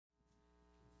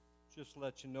Just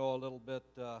let you know a little bit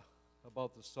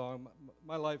about the song.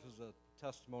 My life is a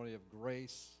testimony of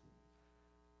grace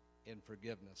and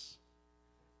forgiveness.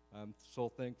 I'm so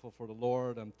thankful for the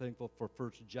Lord. I'm thankful for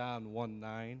 1 John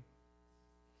 1:9.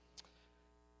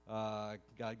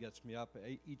 God gets me up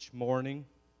each morning,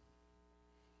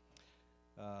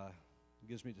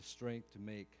 gives me the strength to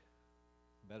make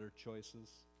better choices,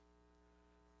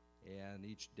 and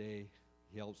each day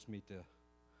He helps me to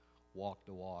walk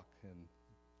the walk, and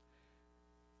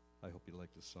I hope you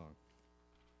like this song.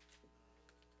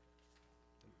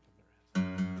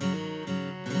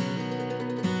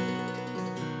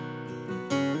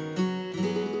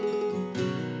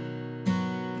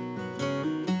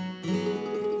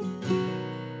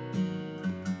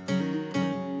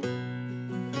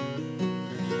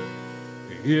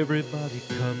 Everybody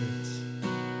covets,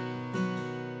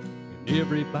 and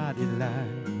everybody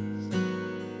lies.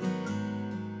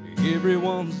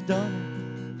 Everyone's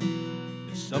done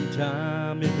it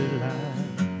sometime in their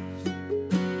lives.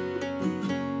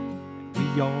 And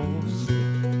we all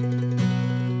slip,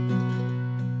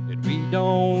 and we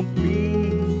don't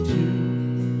mean to.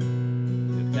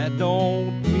 And that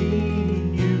don't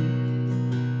mean you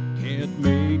can't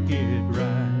make it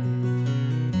right.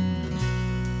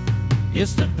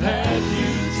 It's the path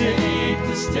you take,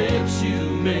 the steps you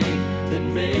make that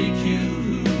make you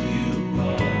who you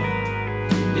are.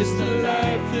 It's the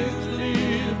life you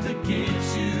live, the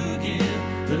gifts you give,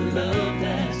 the love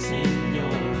that's in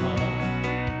your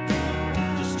heart.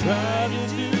 Just try to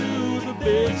do the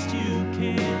best you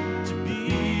can to be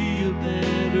a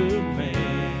better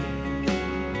man.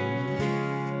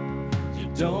 You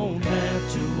don't have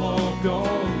to walk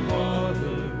on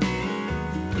water.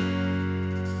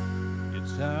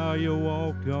 How you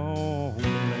walk on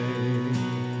land.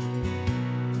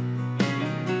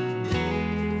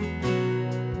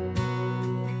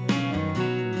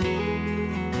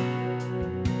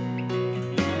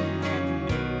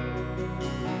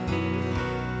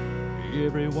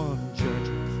 Everyone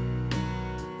judges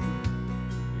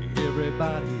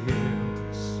everybody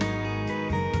else.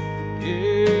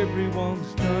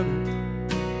 Everyone's done it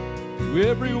to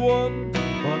everyone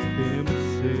but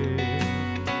themselves.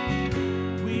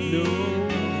 Know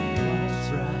what's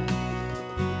right,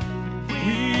 we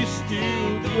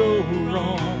still go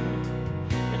wrong,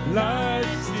 and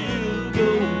life still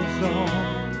goes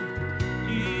on,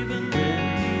 even when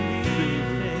we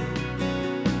fail.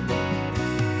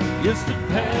 It's the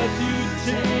path you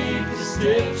take, the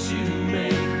steps you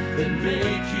make that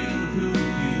make you who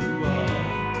you are.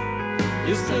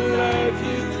 It's the life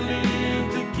you live,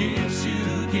 the gifts you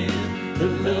give, the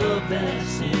love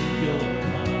that's in your heart.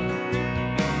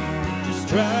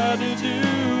 Try to do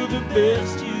the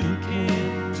best you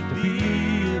can to be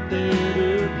a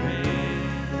better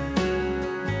man.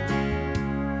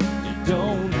 You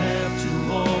don't have to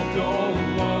walk on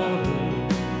water.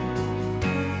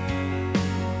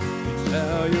 It's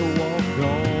how you walk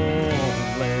on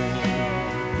land.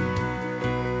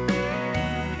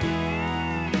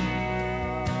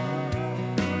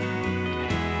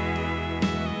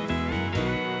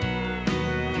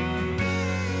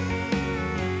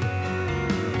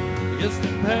 It's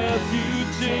the path you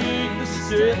take, the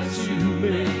steps you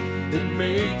make that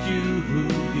make you who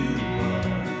you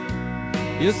are.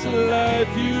 It's the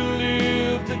life you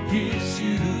live, the gifts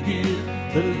you give,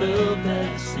 the love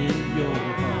that's in your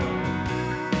heart.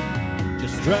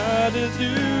 Just try to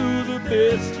do the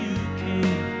best you can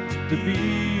to be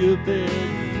a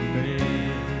better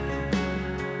man.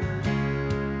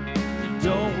 You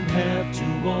don't have to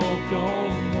walk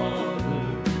on water.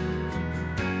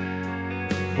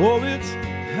 Oh, it's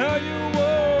how you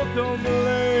walk on the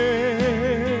land.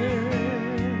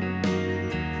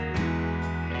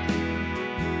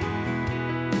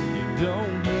 You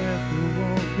don't have to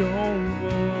walk on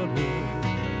water.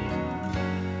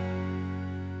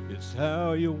 It's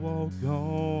how you walk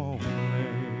on land.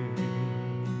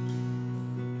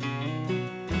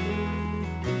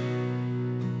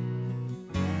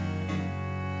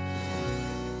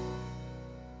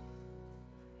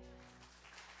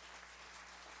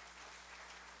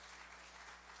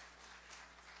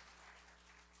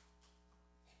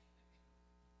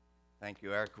 Thank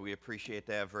you, Eric. We appreciate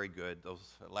that. Very good.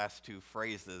 Those last two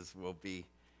phrases will be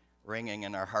ringing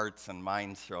in our hearts and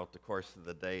minds throughout the course of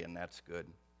the day, and that's good.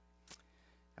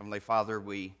 Heavenly Father,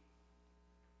 we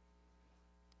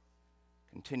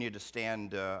continue to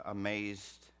stand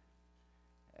amazed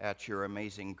at your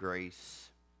amazing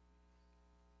grace.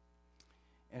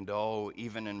 And oh,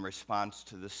 even in response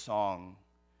to this song,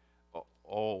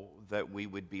 oh, that we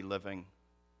would be living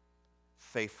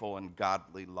faithful and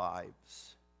godly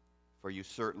lives for you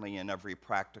certainly in every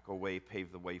practical way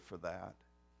pave the way for that.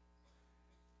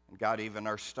 And God, even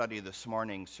our study this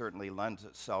morning certainly lends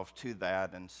itself to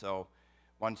that. And so,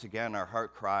 once again, our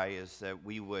heart cry is that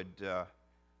we would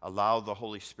allow the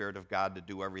Holy Spirit of God to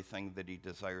do everything that he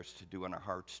desires to do in our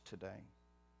hearts today.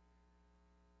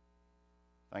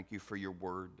 Thank you for your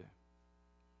word.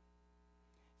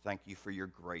 Thank you for your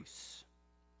grace.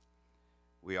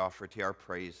 We offer to you our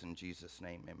praise in Jesus'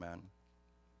 name, amen.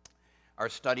 Our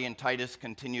study in Titus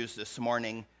continues this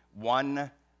morning. One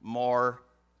more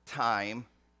time,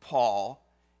 Paul,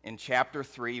 in chapter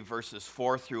 3, verses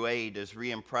 4 through 8, is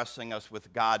re-impressing us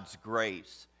with God's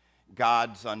grace,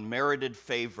 God's unmerited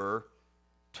favor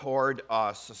toward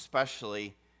us,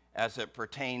 especially as it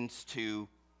pertains to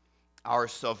our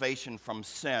salvation from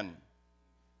sin.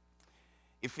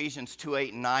 Ephesians 2,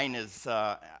 8, and 9 is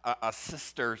a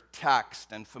sister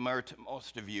text and familiar to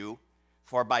most of you.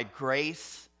 For by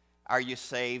grace are you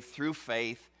saved through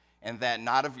faith, and that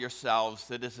not of yourselves,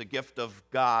 it is a gift of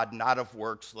God, not of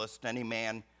works, lest any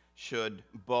man should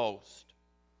boast.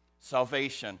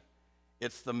 Salvation,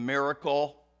 it's the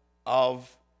miracle of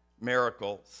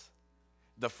miracles,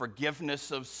 the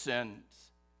forgiveness of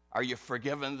sins. Are you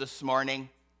forgiven this morning?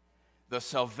 The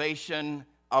salvation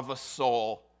of a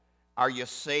soul. Are you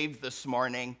saved this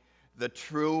morning? The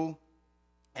true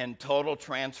and total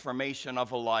transformation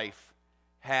of a life.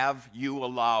 Have you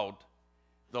allowed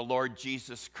the Lord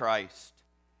Jesus Christ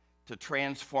to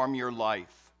transform your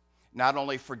life, not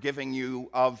only forgiving you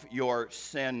of your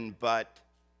sin, but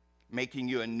making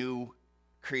you a new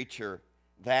creature?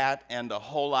 That and a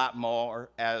whole lot more,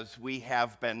 as we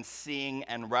have been seeing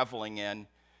and reveling in,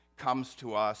 comes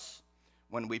to us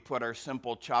when we put our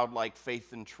simple childlike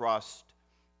faith and trust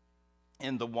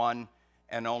in the one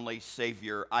and only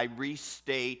Savior. I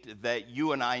restate that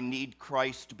you and I need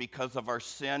Christ because of our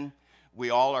sin.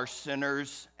 We all are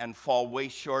sinners and fall way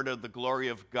short of the glory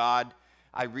of God.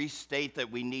 I restate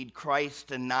that we need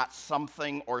Christ and not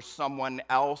something or someone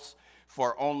else,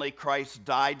 for only Christ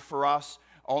died for us.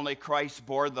 Only Christ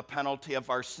bore the penalty of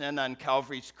our sin on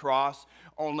Calvary's cross.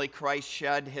 Only Christ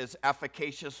shed his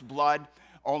efficacious blood.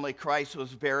 Only Christ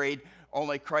was buried.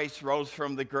 Only Christ rose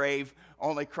from the grave.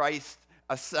 Only Christ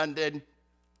ascended.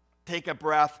 Take a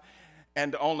breath.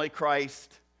 And only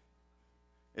Christ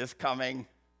is coming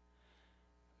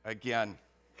again.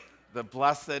 The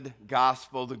blessed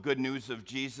gospel, the good news of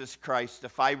Jesus Christ.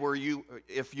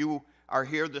 If you are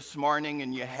here this morning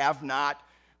and you have not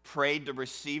prayed to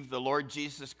receive the Lord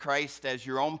Jesus Christ as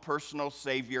your own personal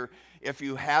Savior, if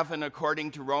you haven't, according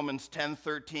to Romans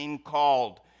 10:13,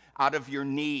 called out of your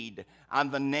need on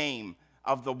the name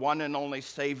of the one and only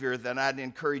Savior, then I'd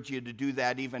encourage you to do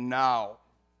that even now.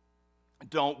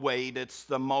 Don't wait. It's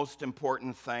the most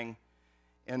important thing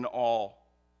in all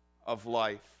of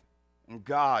life. And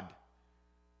God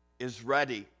is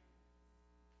ready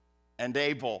and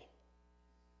able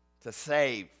to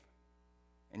save.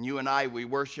 And you and I, we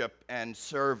worship and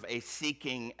serve a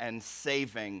seeking and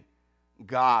saving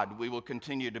God. We will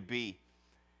continue to be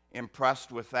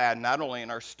impressed with that, not only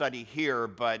in our study here,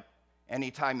 but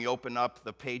anytime you open up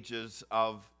the pages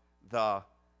of the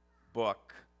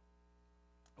book.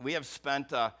 We have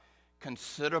spent a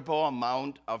considerable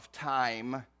amount of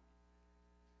time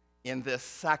in this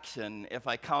section. If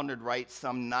I counted right,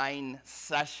 some 9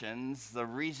 sessions. The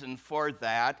reason for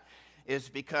that is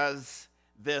because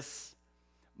this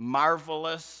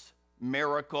marvelous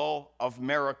miracle of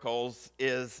miracles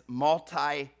is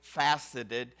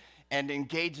multifaceted and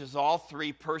engages all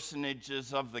 3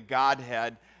 personages of the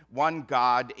Godhead, one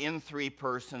God in 3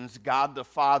 persons, God the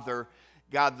Father,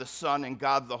 God the Son, and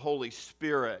God the Holy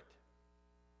Spirit.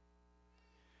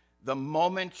 The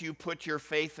moment you put your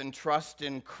faith and trust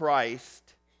in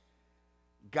Christ,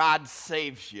 God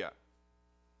saves you.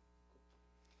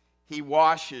 He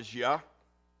washes you.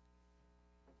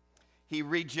 He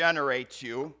regenerates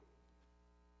you.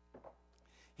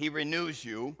 He renews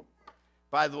you.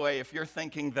 By the way, if you're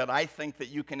thinking that I think that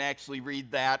you can actually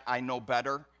read that, I know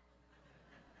better.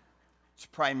 It's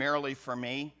primarily for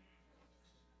me.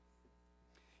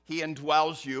 He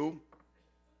indwells you.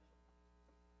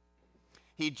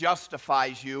 He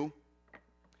justifies you.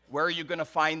 Where are you going to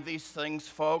find these things,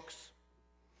 folks?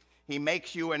 He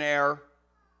makes you an heir.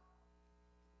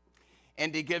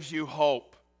 And he gives you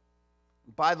hope.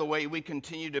 By the way, we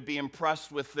continue to be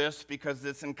impressed with this because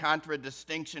it's in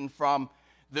contradistinction from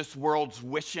this world's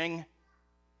wishing.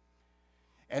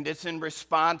 And it's in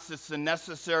response, it's a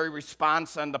necessary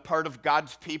response on the part of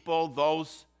God's people,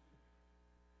 those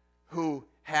who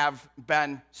have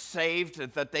been saved,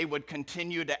 that they would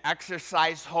continue to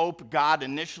exercise hope, God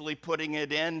initially putting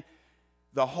it in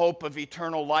the hope of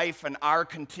eternal life and are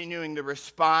continuing to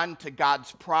respond to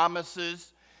God's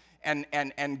promises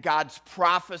and God's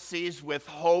prophecies with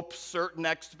hope, certain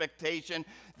expectation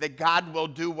that God will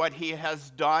do what he has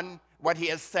done, what he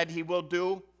has said he will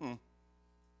do.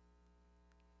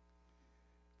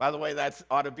 By the way, that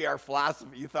ought to be our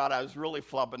philosophy. You thought I was really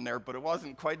flubbing there, but it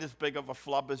wasn't quite as big of a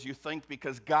flub as you think,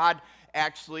 because God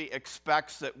actually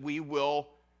expects that we will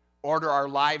order our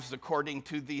lives according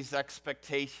to these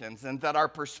expectations, and that our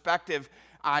perspective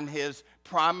on his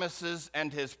promises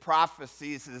and his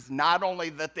prophecies is not only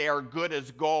that they are good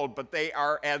as gold, but they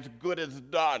are as good as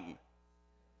done.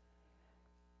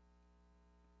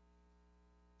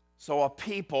 So a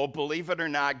people, believe it or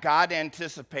not, God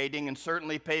anticipating and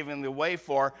certainly paving the way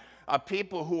for a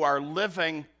people who are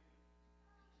living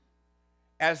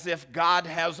as if God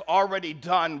has already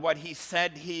done what he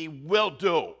said he will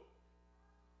do.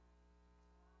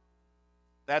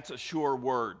 That's a sure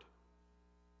word.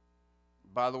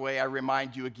 By the way, I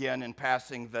remind you again in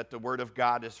passing that the word of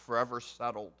God is forever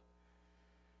settled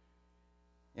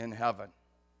in heaven.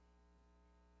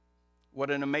 What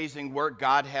an amazing work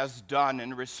God has done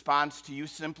in response to you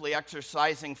simply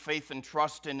exercising faith and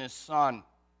trust in his Son.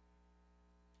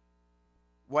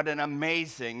 What an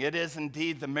amazing, it is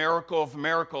indeed the miracle of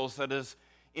miracles that is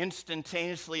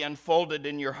instantaneously unfolded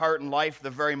in your heart and life the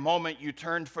very moment you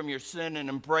turned from your sin and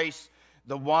embraced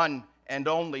the one and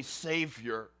only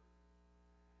Savior.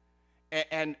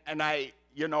 And I,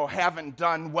 haven't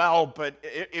done well, but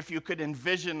if you could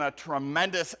envision a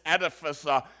tremendous edifice,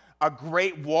 a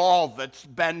great wall that's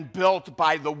been built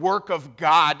by the work of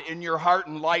God in your heart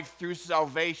and life through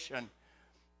salvation.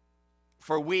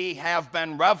 For we have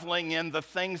been reveling in the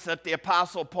things that the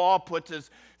Apostle Paul puts his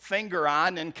finger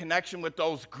on in connection with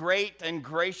those great and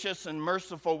gracious and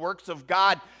merciful works of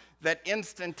God that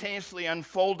instantaneously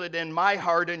unfolded in my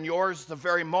heart and yours the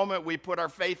very moment we put our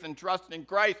faith and trust in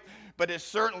Christ. But it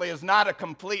certainly is not a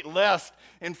complete list.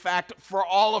 In fact, for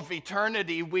all of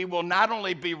eternity, we will not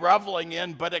only be reveling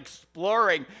in, but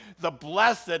exploring the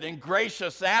blessed and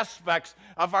gracious aspects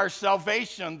of our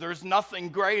salvation. There's nothing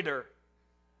greater.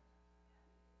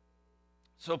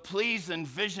 So please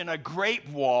envision a great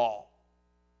wall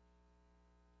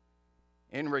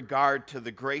in regard to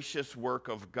the gracious work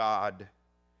of God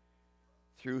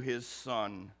through his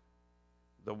Son,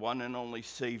 the one and only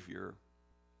Savior,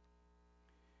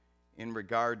 in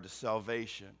regard to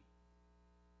salvation.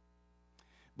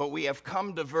 But we have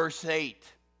come to verse 8.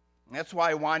 And that's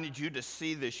why I wanted you to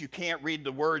see this. You can't read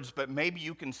the words, but maybe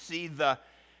you can see the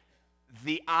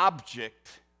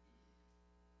object.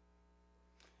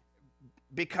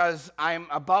 Because I'm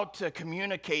about to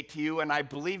communicate to you, and I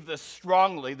believe this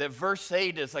strongly, that verse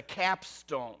 8 is a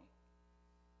capstone.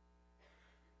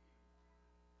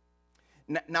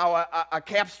 Now, a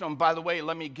capstone, by the way,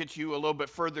 let me get you a little bit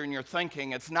further in your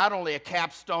thinking. It's not only a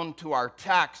capstone to our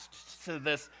text, to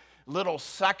this little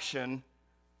section,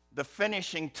 the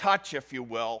finishing touch, if you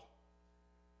will,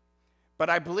 but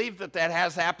I believe that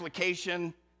has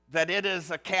application, that it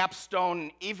is a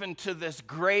capstone even to this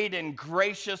great and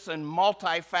gracious and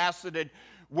multifaceted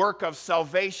work of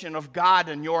salvation of God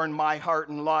in your and my heart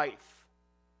and life.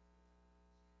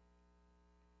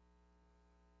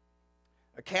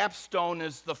 A capstone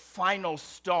is the final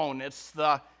stone. It's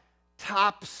the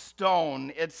top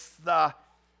stone. It's the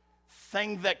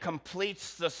thing that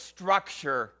completes the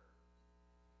structure.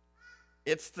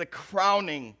 It's the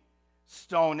crowning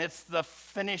stone. It's the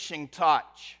finishing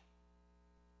touch.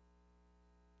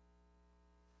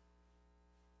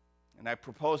 And I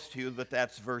propose to you that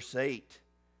that's verse 8.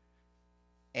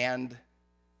 And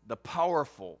the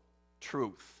powerful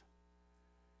truth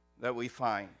that we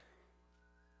find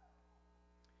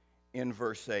in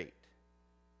verse 8.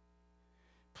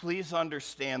 Please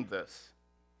understand this.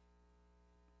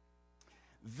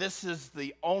 This is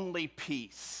the only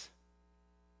piece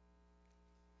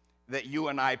that you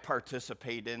and I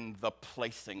participate in the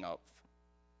placing of.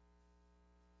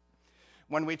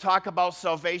 When we talk about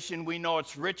salvation, we know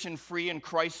it's rich and free in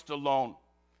Christ alone.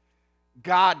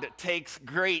 God takes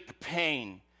great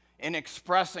pain in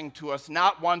expressing to us,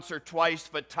 not once or twice,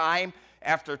 but time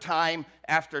after time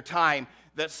after time,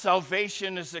 that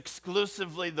salvation is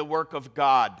exclusively the work of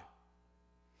God.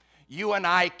 You and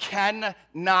I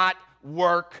cannot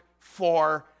work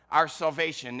for our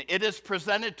salvation. It is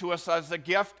presented to us as a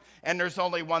gift, and there's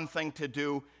only one thing to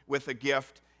do with a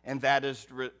gift, and that is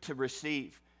to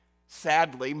receive.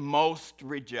 Sadly, most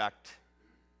reject.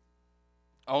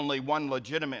 Only one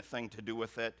legitimate thing to do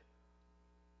with it,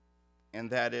 and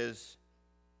that is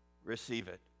receive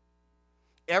it.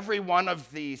 Every one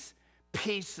of these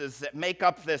pieces that make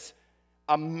up this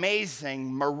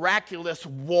amazing, miraculous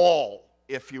wall,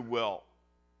 if you will,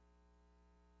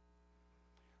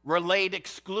 relate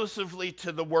exclusively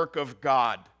to the work of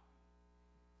God.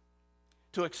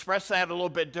 To express that a little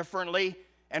bit differently,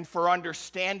 and for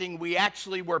understanding, we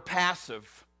actually were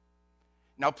passive.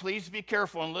 Now, please be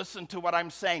careful and listen to what I'm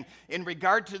saying. In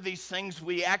regard to these things,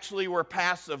 we actually were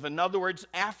passive. In other words,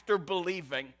 after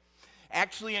believing,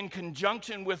 actually in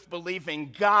conjunction with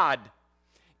believing, God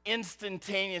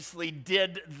instantaneously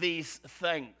did these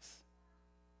things.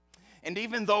 And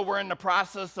even though we're in the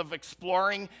process of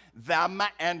exploring them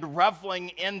and reveling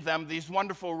in them, these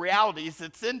wonderful realities,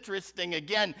 it's interesting,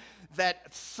 again,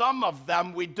 that some of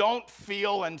them we don't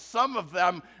feel and some of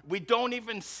them we don't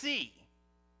even see.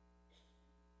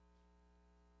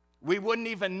 We wouldn't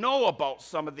even know about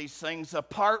some of these things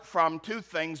apart from two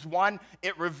things. One,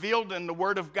 it revealed in the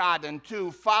Word of God, and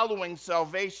two, following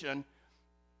salvation,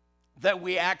 that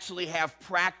we actually have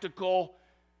practical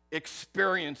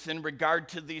experience in regard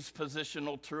to these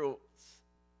positional truths.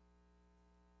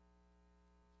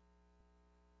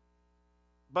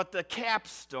 But the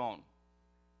capstone,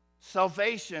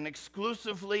 salvation,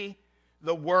 exclusively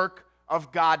the work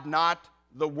of God, not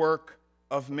the work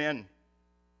of men.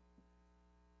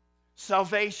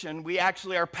 Salvation, we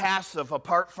actually are passive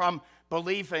apart from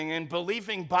believing, and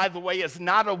believing, by the way, is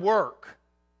not a work.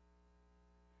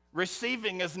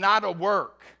 Receiving is not a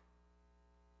work.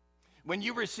 When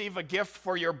you receive a gift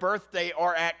for your birthday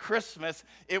or at Christmas,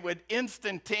 it would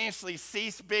instantaneously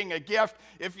cease being a gift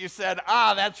if you said,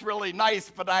 that's really nice,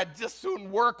 but I'd just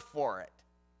soon work for it.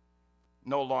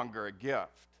 No longer a gift.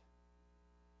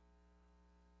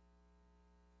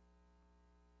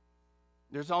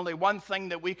 There's only one thing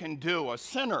that we can do. A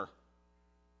sinner,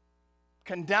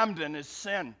 condemned in his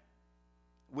sin,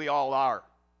 we all are.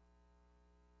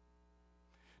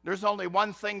 There's only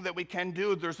one thing that we can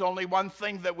do. There's only one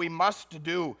thing that we must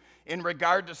do in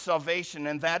regard to salvation,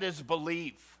 and that is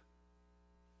believe.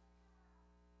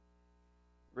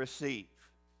 Receive.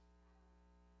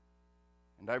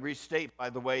 And I restate, by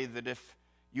the way, that if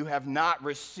you have not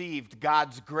received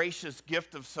God's gracious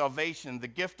gift of salvation, the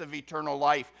gift of eternal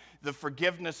life, the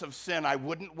forgiveness of sin, I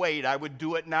wouldn't wait. I would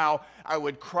do it now. I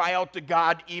would cry out to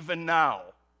God even now.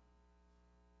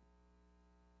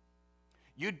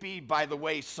 You'd be, by the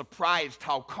way, surprised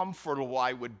how comfortable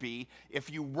I would be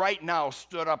if you right now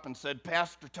stood up and said,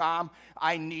 Pastor Tom,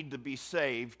 I need to be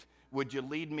saved. Would you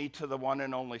lead me to the one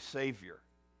and only Savior?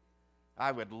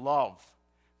 I would love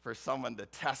for someone to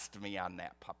test me on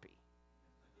that puppy.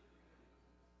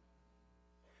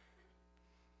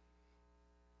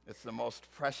 It's the most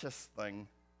precious thing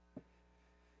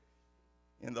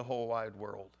in the whole wide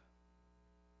world.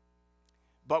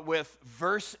 But with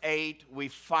verse 8, we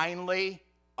finally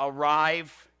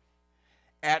arrive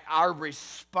at our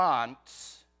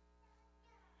response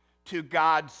to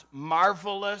God's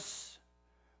marvelous,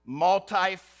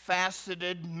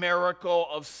 multifaceted miracle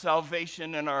of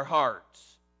salvation in our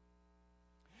hearts.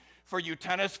 For you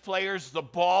tennis players, the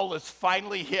ball is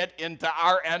finally hit into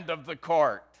our end of the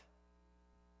court.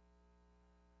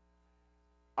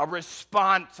 A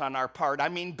response on our part. I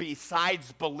mean,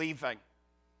 besides believing.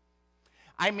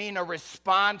 I mean a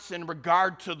response in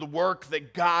regard to the work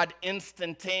that God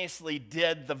instantaneously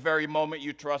did the very moment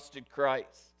you trusted Christ.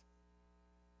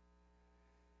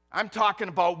 I'm talking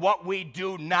about what we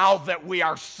do now that we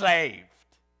are saved.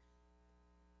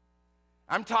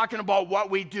 I'm talking about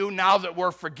what we do now that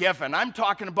we're forgiven. I'm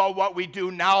talking about what we do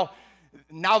now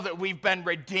that we've been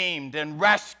redeemed and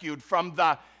rescued from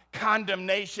the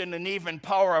condemnation and even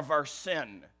power of our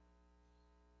sin.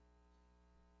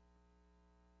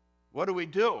 What do we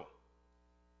do?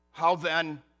 How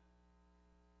then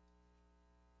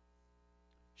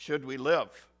should we live?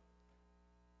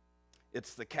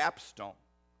 It's the capstone.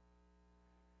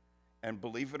 And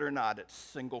believe it or not, it's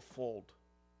single-fold.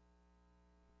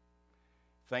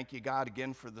 Thank you, God,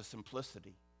 again for the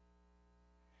simplicity.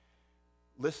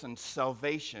 Listen,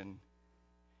 salvation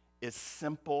is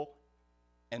simple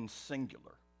and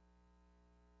singular.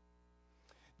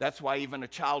 That's why even a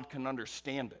child can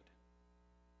understand it.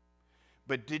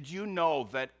 But did you know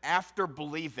that after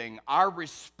believing, our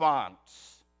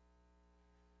response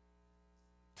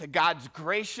to God's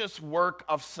gracious work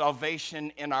of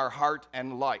salvation in our heart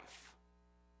and life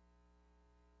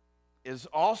is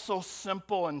also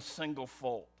simple and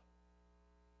single-fold?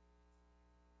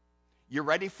 You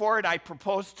ready for it? I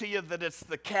propose to you that it's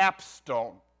the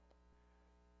capstone.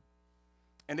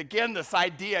 And again, this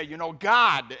idea,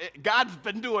 God's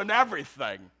been doing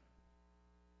everything.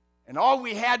 And all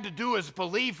we had to do is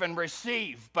believe and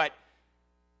receive. But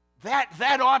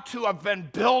that ought to have been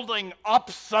building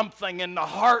up something in the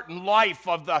heart and life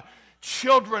of the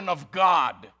children of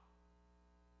God.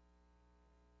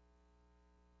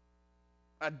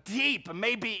 a deep,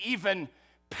 maybe even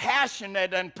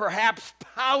passionate and perhaps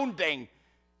pounding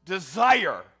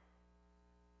desire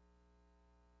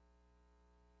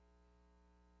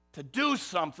to do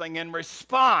something in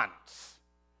response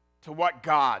to what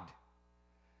God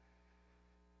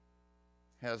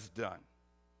has done.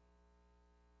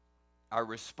 Our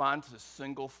response is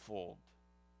single-fold.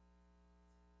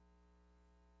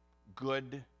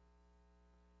 Good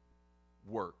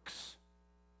works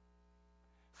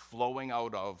flowing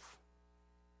out of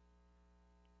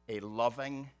a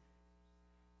loving,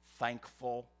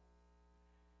 thankful,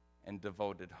 and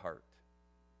devoted heart.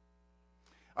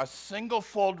 A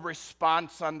single-fold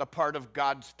response on the part of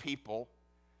God's people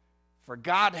for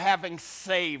God having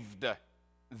saved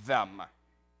them.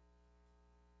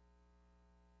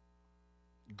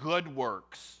 Good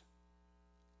works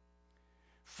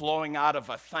flowing out of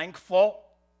a thankful,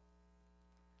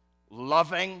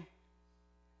 loving,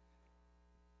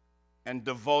 and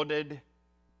devoted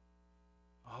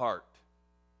heart.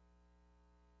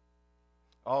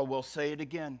 Oh, we'll say it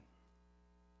again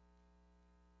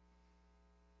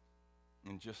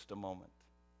in just a moment.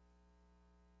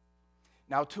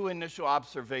 Now, two initial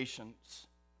observations.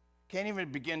 Can't even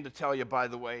begin to tell you, by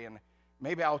the way, and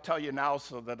maybe I'll tell you now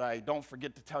so that I don't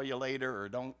forget to tell you later or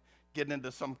don't get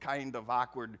into some kind of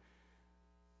awkward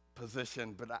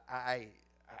position, but I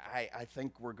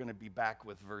think we're going to be back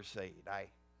with verse 8.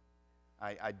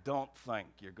 I don't think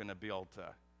you're going to be able to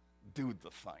do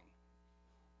the thing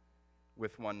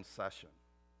with one session.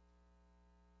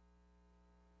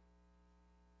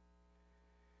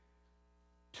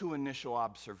 Two initial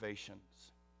observations.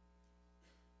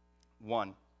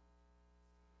 One,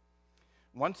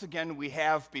 once again, we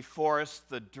have before us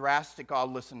the drastic, I'll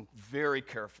listen very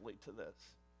carefully to this.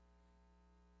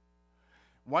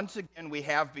 Once again, we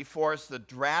have before us the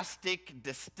drastic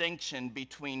distinction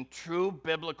between true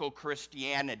biblical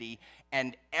Christianity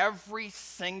and every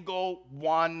single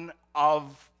one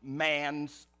of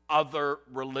man's other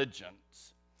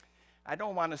religions. I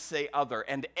don't want to say other,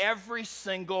 and every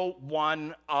single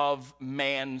one of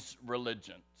man's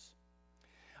religions.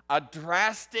 A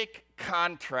drastic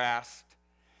contrast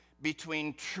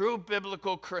between true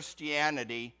biblical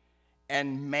Christianity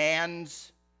and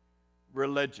man's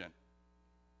religion.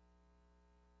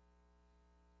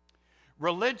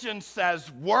 Religion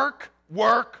says work,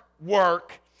 work,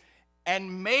 work,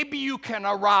 and maybe you can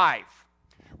arrive.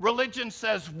 Religion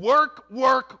says work,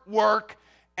 work, work,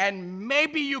 and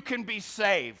maybe you can be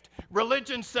saved.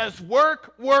 Religion says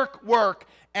work, work, work,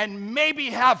 and maybe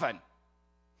heaven.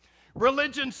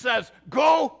 Religion says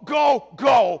go, go,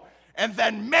 go, and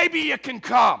then maybe you can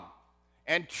come.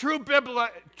 And true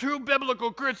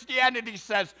biblical Christianity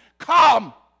says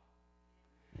come,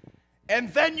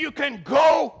 and then you can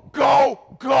go,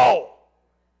 go, go.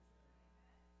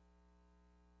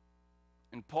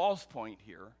 And Paul's point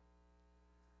here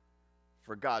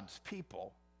for God's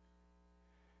people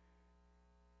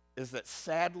is that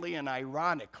sadly and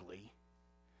ironically,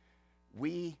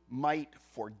 we might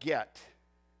forget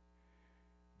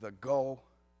the go,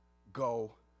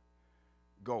 go,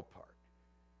 go part.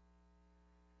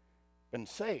 Been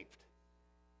saved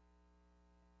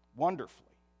wonderfully,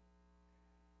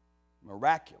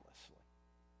 miraculously.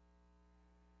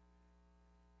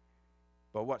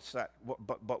 But what's that?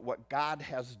 But what God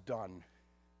has done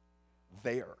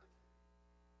there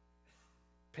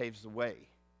paves the way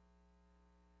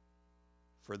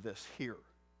for this here.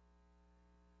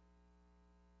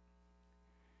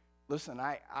 Listen,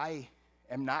 I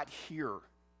am not here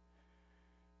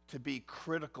to be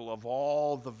critical of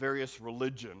all the various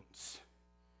religions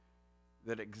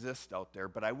that exist out there,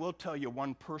 but I will tell you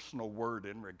one personal word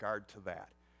in regard to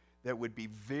that would be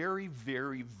very,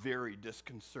 very, very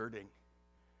disconcerting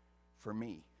for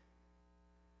me.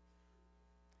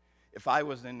 If I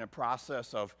was in the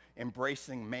process of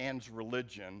embracing man's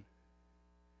religion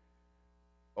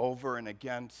over and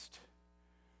against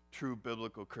true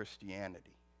biblical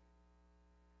Christianity.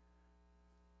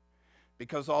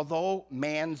 Because although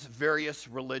man's various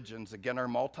religions, again, are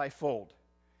multifold,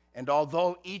 and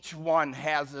although each one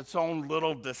has its own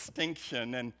little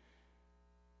distinction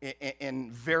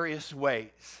in various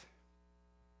ways,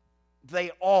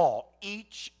 they all,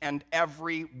 each and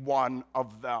every one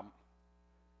of them,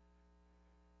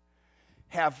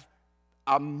 have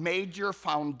a major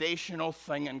foundational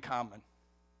thing in common.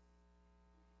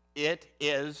 It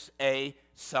is a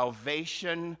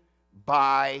salvation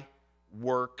by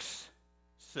works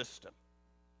system.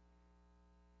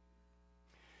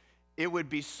 It would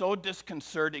be so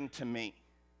disconcerting to me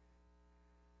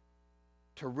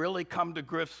to really come to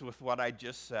grips with what I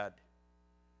just said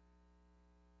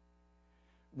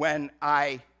when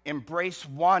I embrace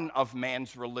one of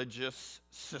man's religious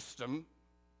systems,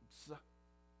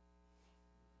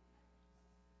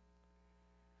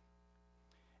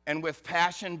 and with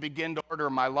passion begin to order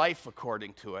my life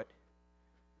according to it,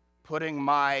 putting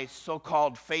my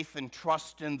so-called faith and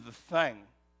trust in the thing,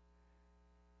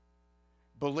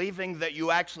 believing that you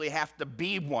actually have to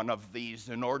be one of these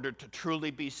in order to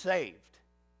truly be saved,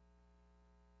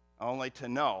 only to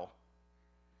know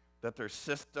that there's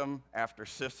system after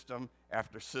system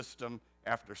after system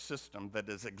after system that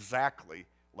is exactly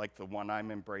like the one I'm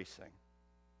embracing.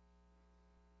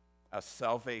 A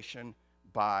salvation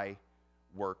by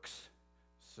works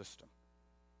system.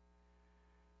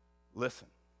 Listen,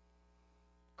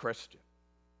 Christian,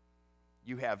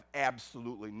 you have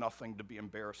absolutely nothing to be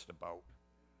embarrassed about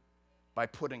by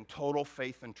putting total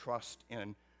faith and trust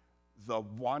in the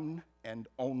one and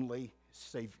only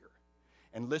Savior.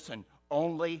 And listen,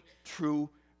 only true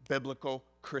biblical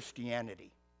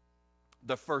Christianity.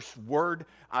 The first word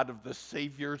out of the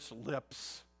Savior's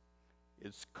lips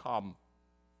is come.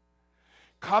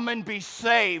 Come and be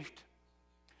saved.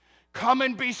 Come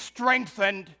and be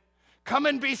strengthened. Come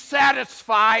and be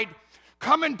satisfied.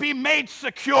 Come and be made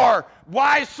secure.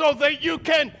 Why? So that you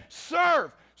can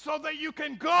serve. So that you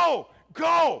can go.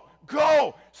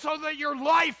 So that your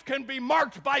life can be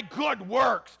marked by good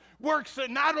works. Works that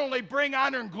not only bring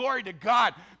honor and glory to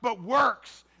God, but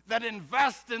works that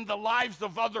invest in the lives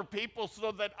of other people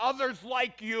so that others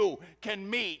like you can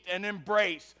meet and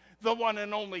embrace the one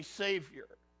and only Savior.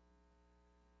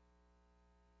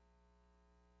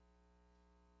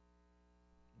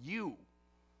 You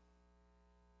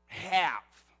have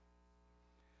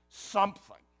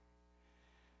something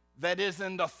that is,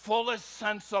 in the fullest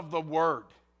sense of the word,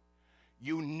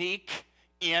 unique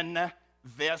in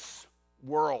this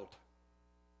world.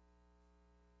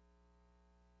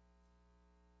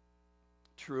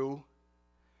 True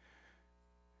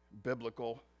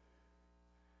biblical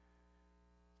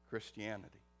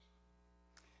Christianity.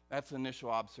 That's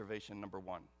initial observation number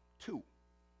 1. 2. And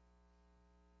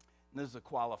this is a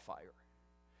qualifier.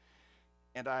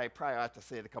 And I probably ought to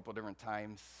say it a couple different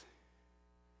times.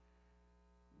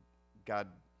 God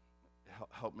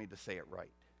help me to say it right.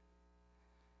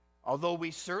 Although we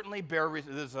certainly bear,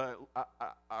 there's a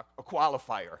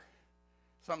qualifier,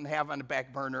 something to have on the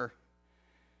back burner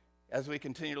as we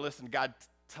continue to listen to God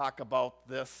talk about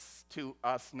this to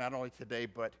us, not only today,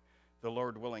 but the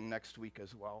Lord willing next week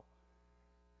as well.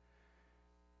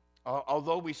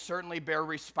 Although we certainly bear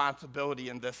responsibility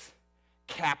in this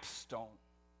capstone,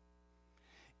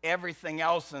 everything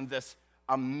else in this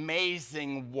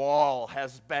amazing wall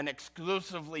has been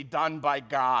exclusively done by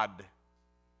God.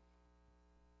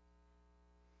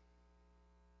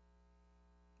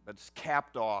 But it's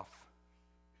capped off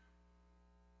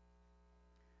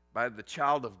by the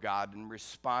child of God in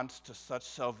response to such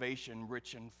salvation,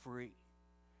 rich and free.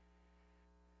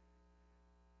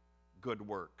 Good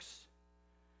works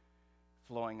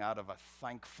flowing out of a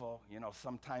thankful,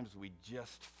 sometimes we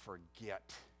just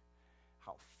forget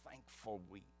how thankful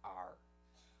we are.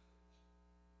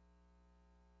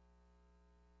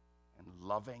 And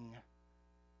loving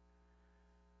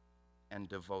and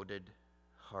devoted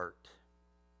heart.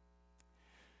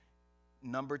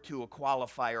 Number 2, a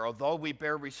qualifier. Although we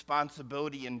bear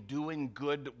responsibility in doing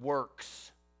good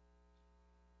works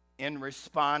in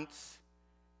response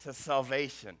to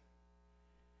salvation,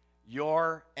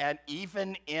 and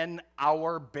even in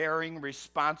our bearing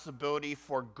responsibility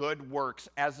for good works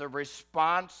as a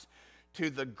response to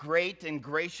the great and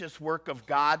gracious work of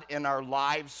God in our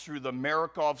lives through the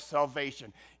miracle of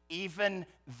salvation, even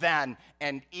then,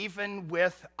 and even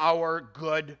with our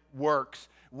good works,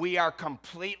 we are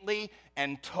completely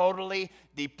and totally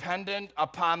dependent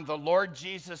upon the Lord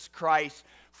Jesus Christ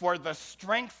for the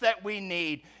strength that we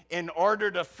need in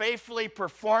order to faithfully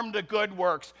perform the good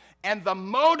works and the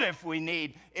motive we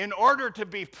need in order to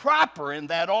be proper in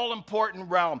that all-important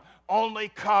realm only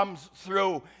comes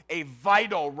through a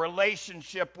vital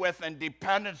relationship with and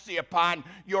dependency upon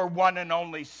your one and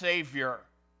only Savior.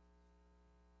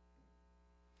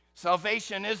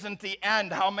 Salvation isn't the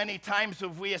end. How many times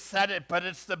have we said it? But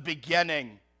it's the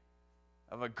beginning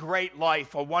of a great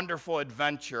life, a wonderful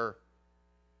adventure,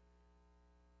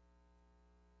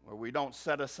 where we don't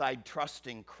set aside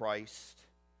trusting Christ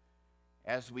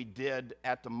as we did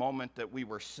at the moment that we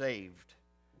were saved,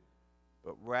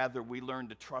 but rather we learn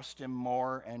to trust Him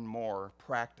more and more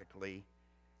practically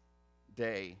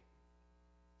day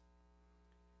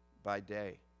by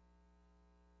day.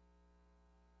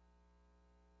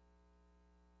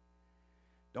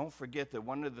 Don't forget that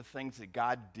one of the things that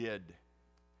God did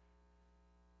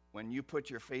when you put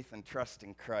your faith and trust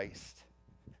in Christ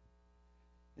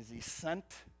is he sent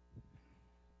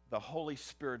the Holy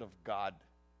Spirit of God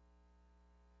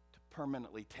to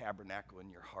permanently tabernacle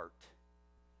in your heart.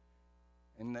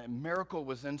 And the miracle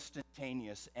was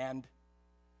instantaneous, and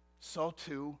so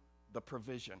too the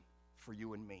provision for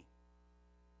you and me.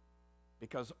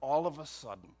 Because all of a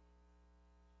sudden,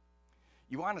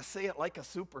 you want to say it like a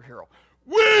superhero,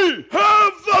 we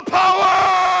have the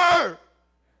power!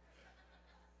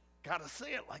 Got to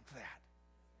say it like that.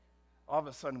 All of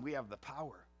a sudden, we have the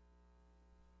power.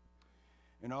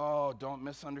 And oh, don't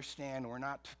misunderstand. We're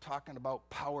not talking about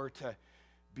power to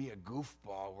be a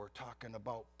goofball. We're talking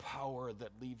about power that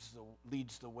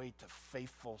leads the way to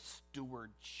faithful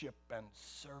stewardship and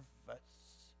service.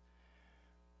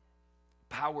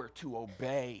 Power to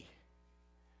obey.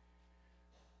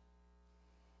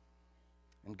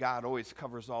 And God always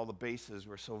covers all the bases.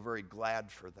 We're so very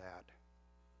glad for that.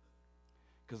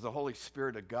 Because the Holy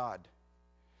Spirit of God,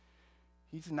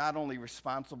 he's not only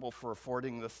responsible for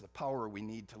affording us the power we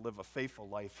need to live a faithful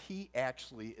life, he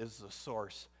actually is the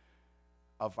source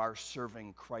of our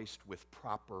serving Christ with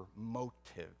proper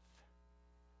motive.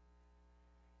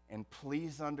 And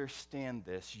please understand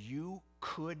this, you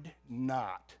could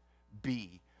not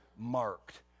be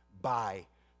marked by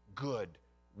good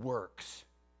works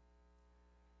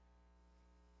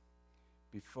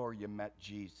before you met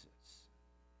Jesus.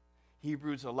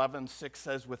 Hebrews 11:6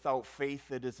 says, without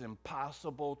faith it is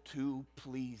impossible to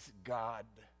please God.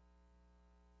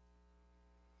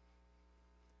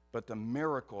 But the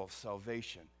miracle of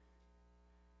salvation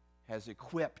has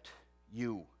equipped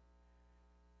you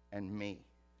and me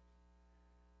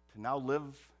to now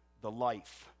live the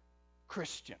life,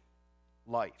 Christian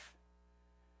life,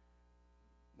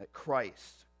 that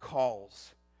Christ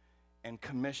calls and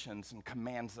commissions and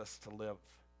commands us to live.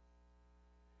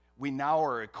 We now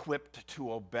are equipped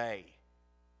to obey.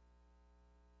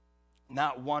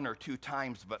 Not one or two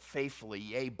times, but faithfully,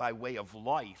 yea, by way of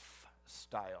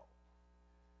lifestyle.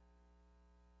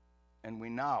 And we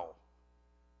now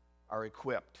are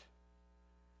equipped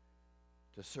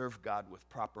to serve God with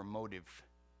proper motive.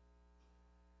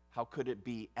 How could it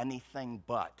be anything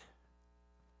but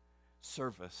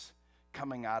service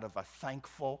coming out of a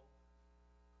thankful,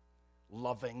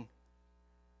 loving,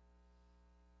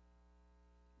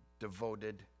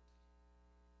 devoted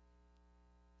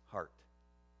heart?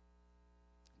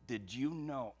 Did you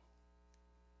know,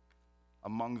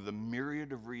 among the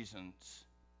myriad of reasons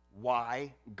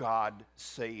why God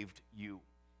saved you,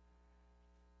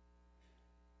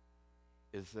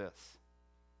 is this?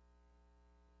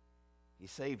 He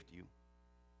saved you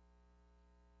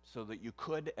so that you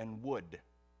could and would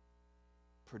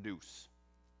produce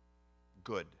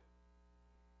good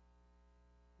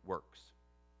works.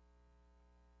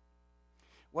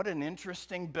 What an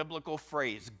interesting biblical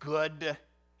phrase, good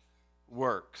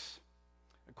works.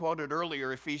 I quoted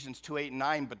earlier Ephesians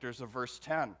 2:8-9, but there's a verse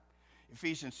 10.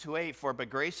 Ephesians 2:8, for by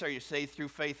grace are you saved through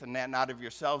faith, and that not of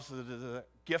yourselves, it is a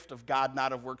gift of God,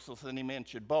 not of works, lest any man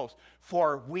should boast.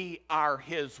 For we are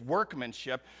his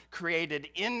workmanship, created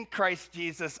in Christ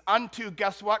Jesus unto,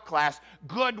 guess what, class?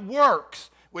 Good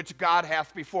works, which God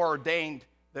hath before ordained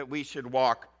that we should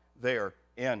walk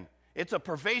therein. It's a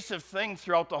pervasive thing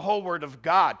throughout the whole Word of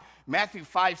God. Matthew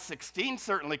 5:16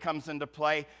 certainly comes into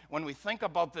play when we think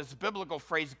about this biblical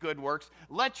phrase, good works.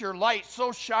 Let your light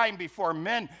so shine before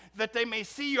men that they may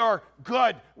see your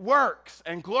good works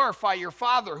and glorify your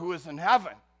Father who is in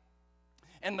heaven.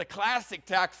 And the classic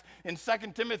text in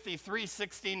 2 Timothy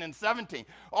 3:16 and 17.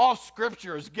 All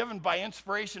Scripture is given by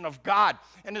inspiration of God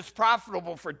and is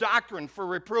profitable for doctrine, for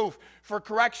reproof, for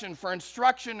correction, for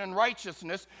instruction in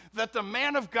righteousness, that the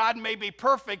man of God may be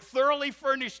perfect, thoroughly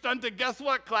furnished unto, guess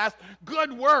what, class?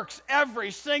 Good works,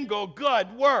 every single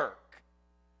good work.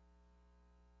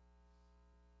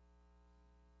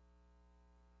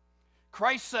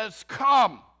 Christ says,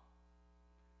 come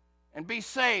and be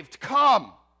saved.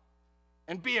 Come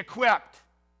and be equipped.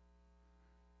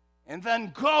 And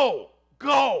then go.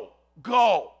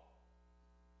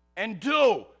 And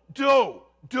do.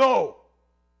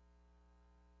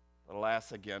 But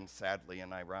alas, again, sadly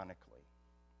and ironically,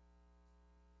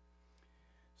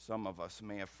 some of us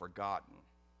may have forgotten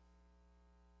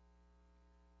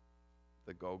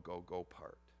the go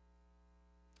part.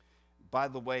 By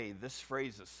the way, this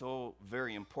phrase is so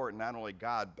very important, not only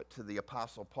God, but to the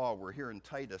Apostle Paul. We're here in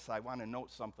Titus. I want to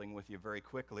note something with you very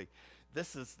quickly.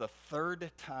 This is the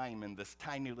third time in this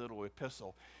tiny little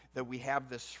epistle that we have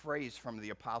this phrase from the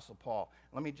Apostle Paul.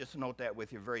 Let me just note that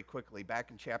with you very quickly. Back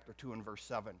in chapter 2 and verse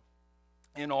 7.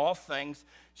 In all things,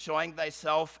 showing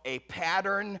thyself a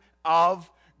pattern of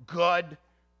good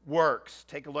works.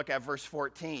 Take a look at verse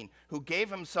 14. Who gave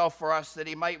himself for us that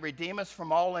he might redeem us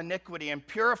from all iniquity and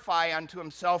purify unto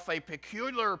himself a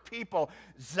peculiar people,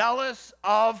 zealous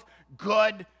of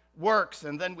good works.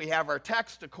 And then we have our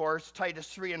text, of course, Titus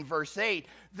 3 and verse 8.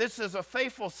 This is a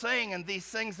faithful saying, and these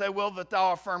things I will that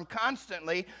thou affirm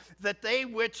constantly, that they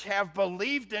which have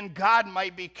believed in God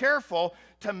might be careful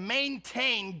to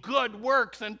maintain good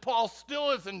works. And Paul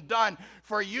still isn't done,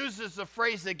 for he uses the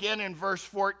phrase again in verse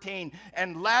 14.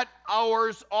 And let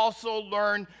ours also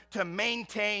learn to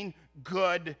maintain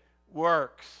good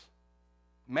works.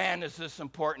 Man, is this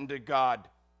important to God.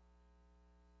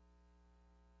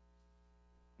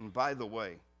 And by the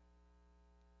way,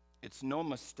 it's no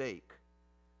mistake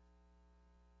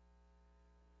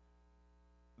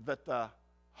that the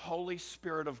Holy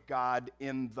Spirit of God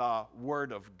in the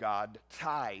Word of God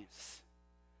ties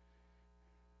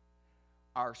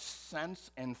our sense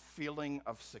and feeling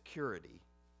of security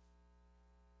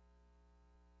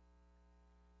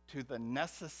to the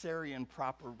necessary and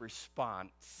proper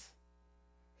response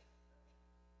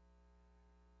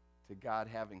to God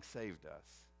having saved us.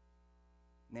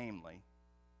 Namely,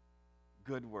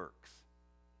 good works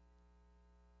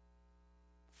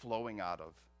flowing out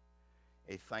of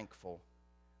a thankful,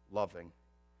 loving,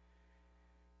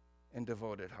 and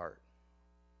devoted heart.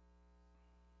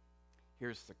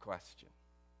 Here's the question.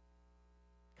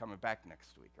 Coming back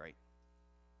next week, right?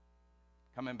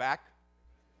 Coming back?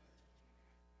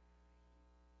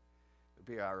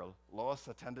 It'll be our lowest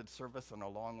attended service in a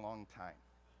long, long time.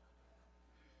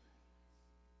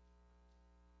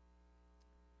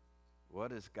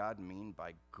 What does God mean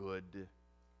by good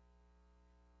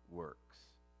works?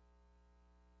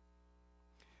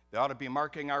 They ought to be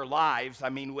marking our lives. I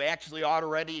mean, we actually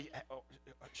already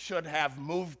should have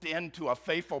moved into a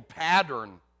faithful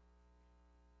pattern.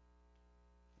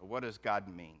 But what does God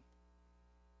mean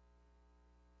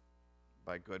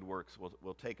by good works?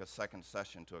 We'll take a second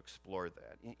session to explore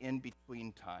that. In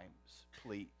between times,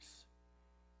 please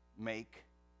make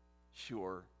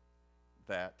sure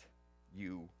that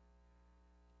you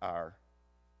are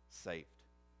saved.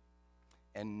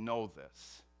 And know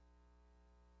this.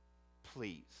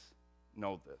 Please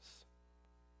know this.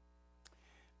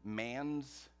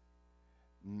 Man's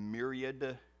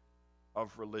myriad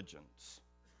of religions,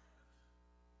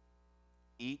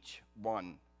 each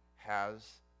one has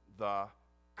the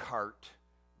cart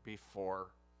before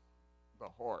the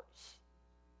horse.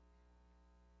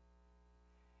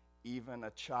 Even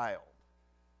a child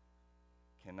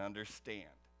can understand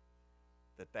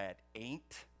that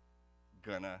ain't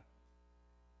gonna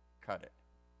cut it.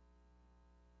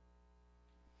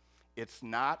 It's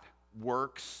not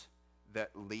works that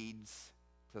leads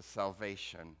to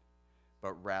salvation,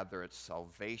 but rather it's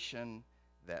salvation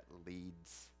that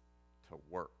leads to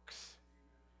works.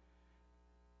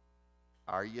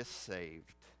 Are you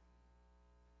saved?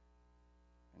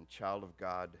 And child of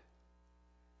God,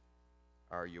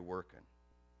 are you working?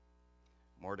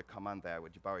 More to come on that.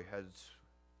 Would you bow your heads,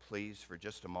 please, for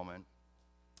just a moment?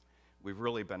 We've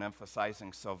really been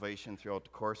emphasizing salvation throughout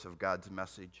the course of God's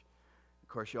message. Of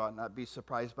course, you ought not be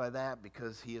surprised by that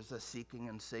because he is a seeking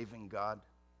and saving God.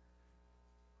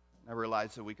 I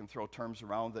realize that we can throw terms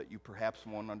around that you perhaps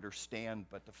won't understand,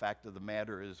 but the fact of the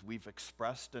matter is we've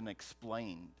expressed and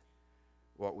explained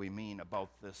what we mean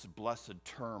about this blessed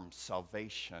term,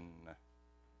 salvation.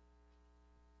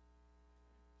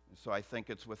 And so I think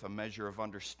it's with a measure of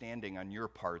understanding on your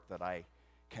part that I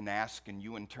can ask and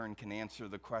you in turn can answer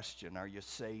the question, are you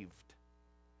saved?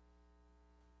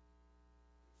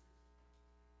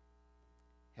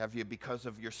 Have you, because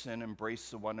of your sin, embraced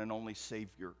the one and only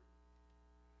Savior?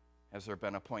 Has there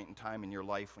been a point in time in your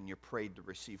life when you prayed to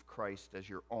receive Christ as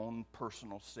your own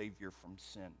personal Savior from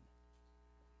sin?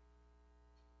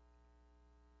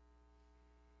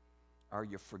 Are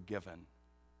you forgiven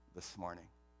this morning?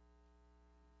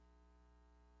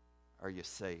 Are you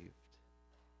saved?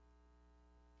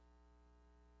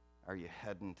 Are you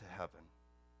heading to heaven?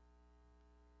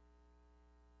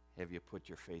 Have you put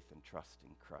your faith and trust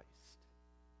in Christ?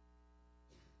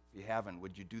 If you haven't,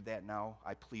 would you do that now?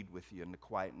 I plead with you in the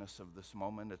quietness of this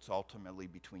moment. It's ultimately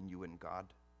between you and God.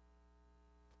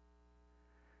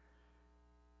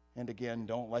 And again,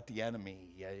 don't let the enemy,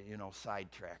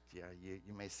 sidetrack you.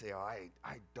 You may say, I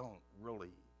don't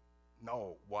really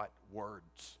know what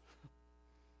words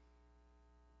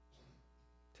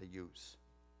to use.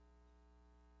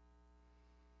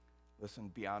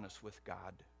 Listen, be honest with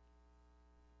God.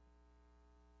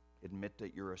 Admit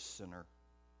that you're a sinner.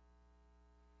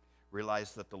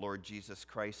 Realize that the Lord Jesus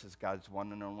Christ is God's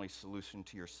one and only solution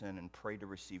to your sin, and pray to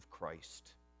receive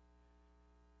Christ.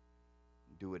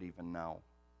 Do it even now.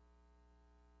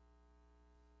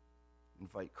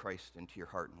 invite Christ into your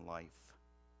heart and life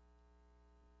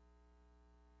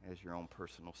as your own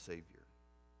personal Savior.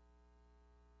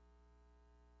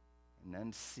 And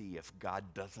then see if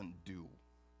God doesn't do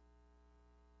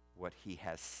what he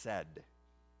has said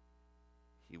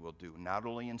he will do, not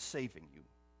only in saving you,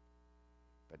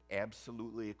 but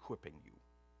absolutely equipping you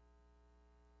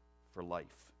for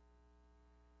life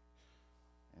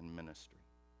and ministry.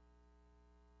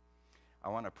 I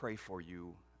want to pray for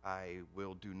you. I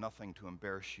will do nothing to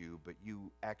embarrass you, but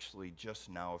you actually just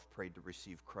now have prayed to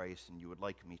receive Christ, and you would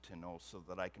like me to know so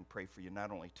that I can pray for you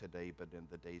not only today, but in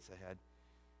the days ahead.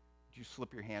 Would you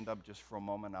slip your hand up just for a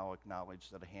moment? I'll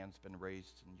acknowledge that a hand's been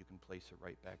raised, and you can place it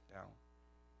right back down.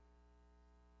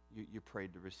 You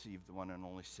prayed to receive the one and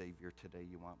only Savior today.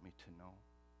 You want me to know.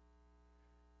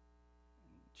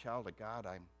 And child of God,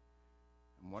 I'm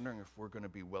wondering if we're going to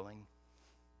be willing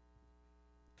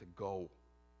to go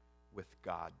with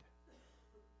God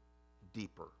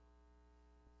deeper,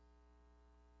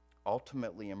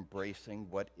 ultimately embracing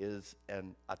what is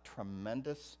a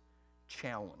tremendous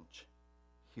challenge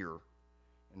here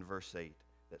in verse 8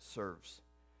 that serves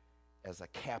as a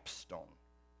capstone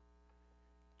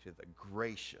to the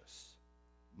gracious,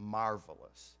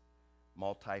 marvelous,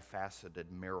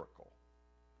 multifaceted miracle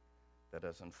that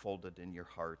has unfolded in your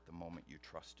heart the moment you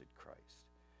trusted Christ.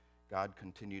 God,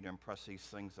 continue to impress these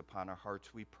things upon our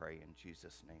hearts, we pray in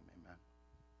Jesus' name, amen.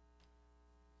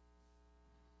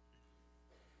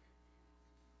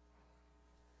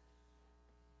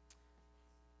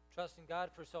 Trusting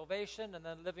God for salvation and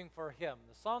then living for him.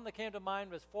 The song that came to mind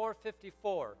was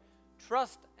 454,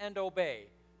 Trust and Obey.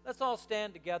 Let's all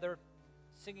stand together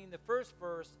singing the first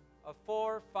verse of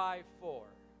 454.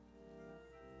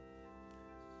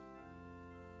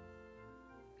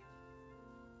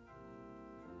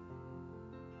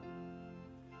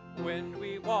 When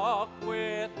we walk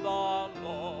with the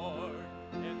Lord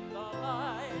in the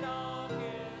light of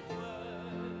his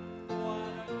word,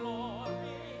 what a glory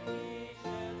he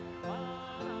sheds on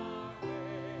our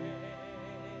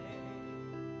way.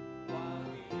 While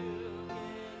we do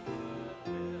his good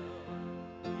will,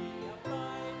 he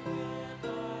abides with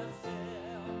us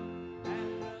still,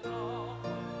 and with all who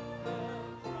will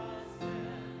trust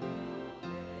and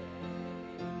obey.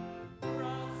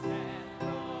 Trust and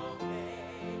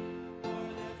obey, for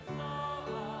there's no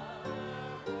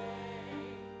other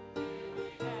way to be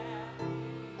happy in Jesus, but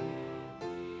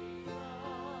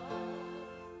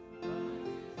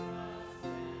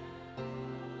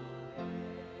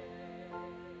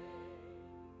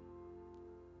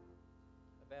trust and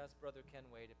obey. I've asked Brother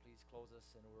Kenway to please close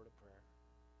us in a word of prayer.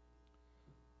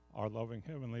 Our loving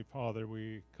Heavenly Father,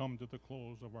 we come to the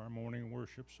close of our morning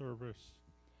worship service,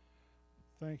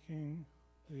 thanking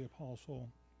the Apostle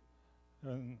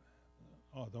and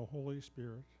the Holy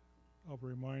Spirit of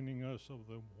reminding us of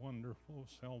the wonderful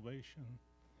salvation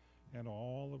and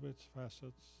all of its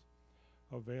facets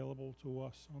available to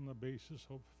us on the basis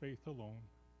of faith alone.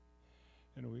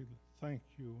 And we thank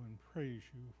you and praise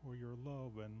you for your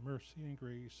love and mercy and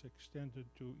grace extended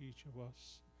to each of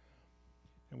us.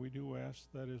 And we do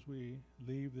ask that as we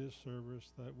leave this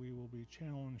service that we will be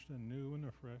challenged anew and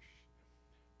afresh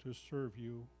to serve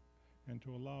you and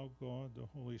to allow God, the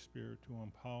Holy Spirit, to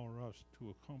empower us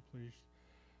to accomplish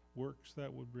works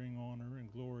that would bring honor and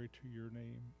glory to your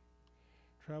name.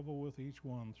 Travel with each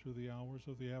one through the hours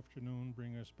of the afternoon.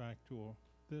 Bring us back to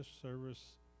this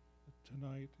service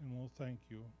tonight, and we'll thank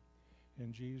you.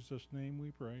 In Jesus' name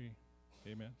we pray.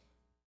 Amen.